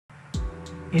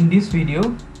In this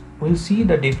video, we'll see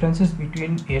the differences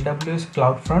between AWS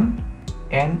CloudFront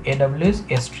and AWS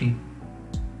S3.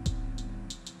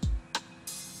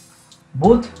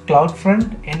 Both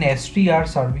CloudFront and S3 are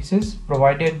services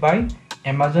provided by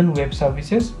Amazon Web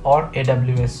Services or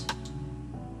AWS.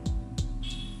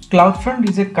 CloudFront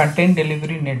is a content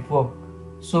delivery network,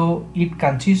 so it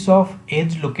consists of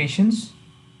edge locations,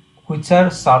 which are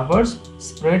servers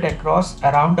spread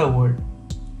around the world.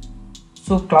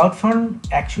 So CloudFront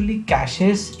actually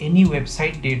caches any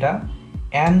website data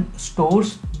and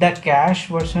stores the cached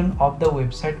version of the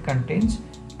website contents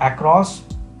across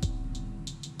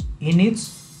in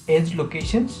its edge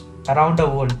locations around the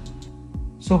world.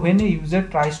 So when a user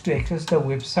tries to access the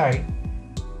website,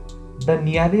 the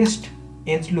nearest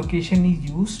edge location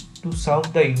is used to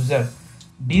serve the user.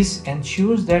 This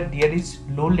ensures that there is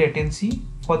low latency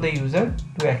for the user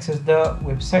to access the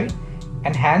website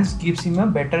and hence gives him a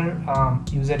better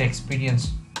user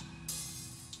experience.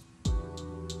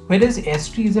 Whereas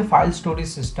S3 is a file storage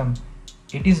system,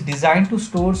 it is designed to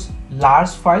store large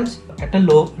files at a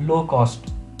low cost,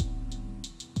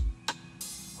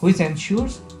 which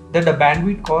ensures that the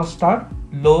bandwidth costs are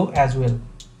low as well.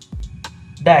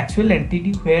 The actual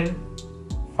entity where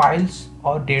files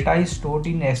or data is stored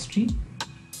in S3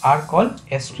 are called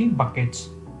S3 buckets.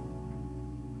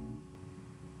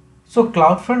 So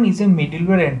CloudFront is a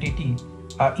middleware entity.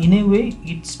 In a way,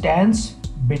 it stands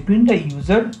between the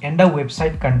user and the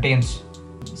website contents.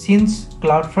 Since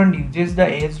CloudFront uses the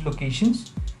edge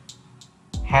locations,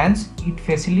 hence it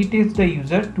facilitates the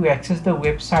user to access the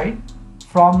website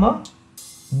from a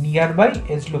nearby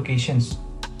edge locations.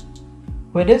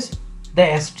 Whereas the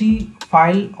S3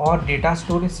 file or data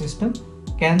storage system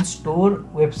can store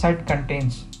website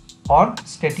contents or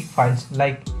static files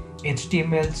like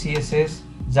HTML, CSS,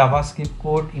 JavaScript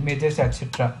code, images,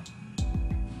 etc.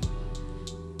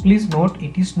 Please note,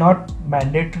 it is not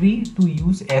mandatory to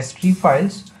use S3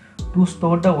 files to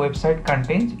store the website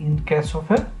contents in case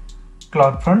of a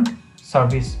CloudFront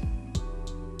service.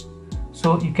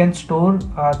 So you can store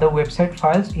the website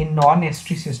files in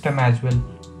non-S3 system as well.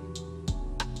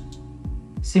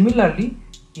 Similarly,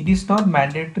 it is not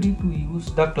mandatory to use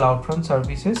the CloudFront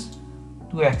services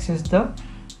to access the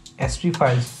S3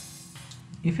 files.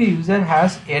 If a user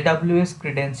has AWS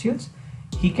credentials,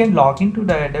 he can log into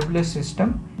the AWS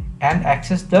system and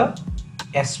access the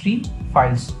S3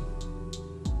 files.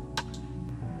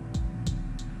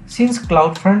 Since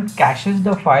CloudFront caches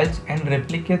the files and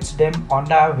replicates them on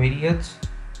the various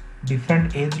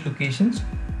different edge locations,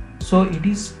 so it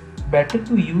is better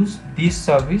to use this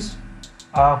service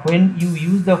when you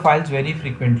use the files very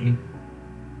frequently.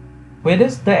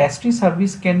 Whereas the S3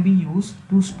 service can be used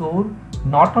to store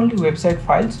not only website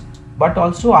files but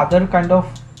also other kind of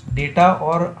data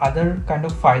or other kind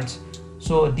of files.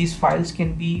 So these files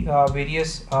can be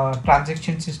various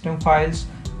transaction system files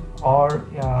or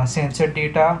sensor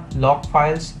data, log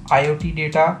files, IoT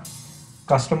data,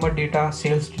 customer data,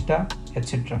 sales data,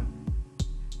 etc.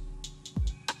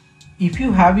 If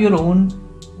you have your own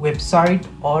website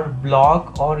or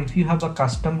blog, or if you have a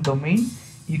custom domain,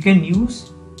 you can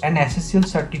use an SSL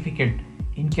certificate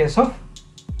in case of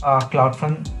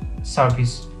CloudFront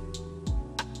service.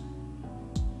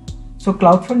 So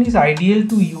CloudFront is ideal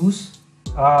to use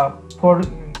for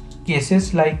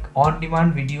cases like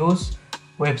on-demand videos,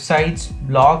 websites,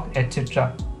 blog,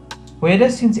 etc.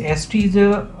 Whereas since S3 is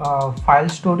a file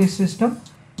storage system,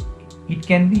 it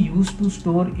can be used to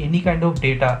store any kind of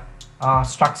data,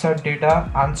 structured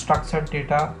data, unstructured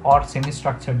data, or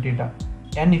semi-structured data.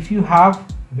 And if you have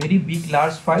very big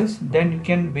large files, then you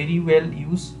can very well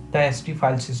use the S3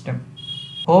 file system.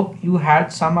 Hope you had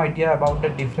some idea about the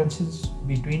differences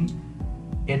between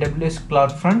AWS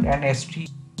CloudFront and S3.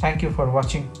 Thank you for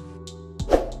watching.